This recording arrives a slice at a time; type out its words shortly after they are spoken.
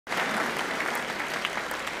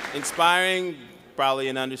Inspiring, probably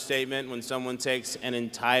an understatement when someone takes an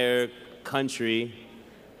entire country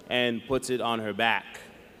and puts it on her back.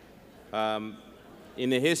 In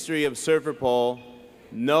the history of surfer pole,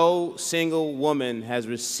 no single woman has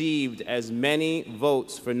received as many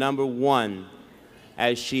votes for #1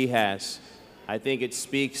 as she has. I think it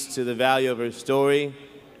speaks to the value of her story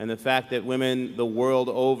and the fact that women the world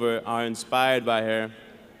over are inspired by her.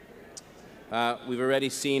 We've already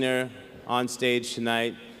seen her on stage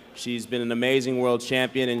tonight. She's been an amazing world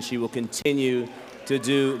champion, and she will continue to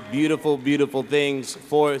do beautiful, beautiful things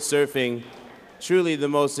for surfing. Truly the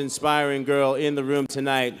most inspiring girl in the room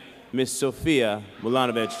tonight, Miss Sofia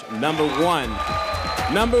Mulanovich, #1.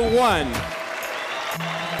 #1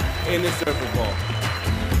 in the surfer pole.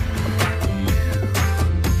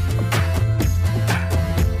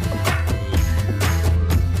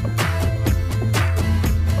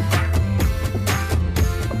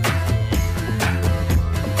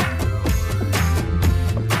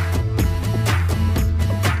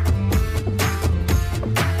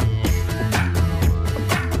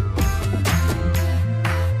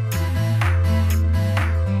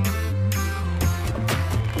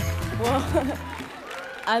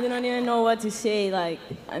 I don't even know what to say. Like,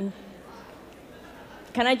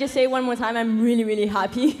 can I just say one more time? I'm really, really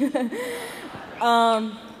happy. I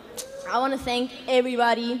want to thank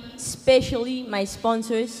everybody, especially my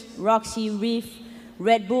sponsors, Roxy, Reef,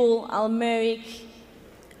 Red Bull, Almeric,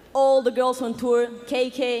 all the girls on tour,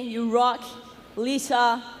 KK, you rock,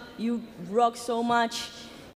 Lisa, you rock so much.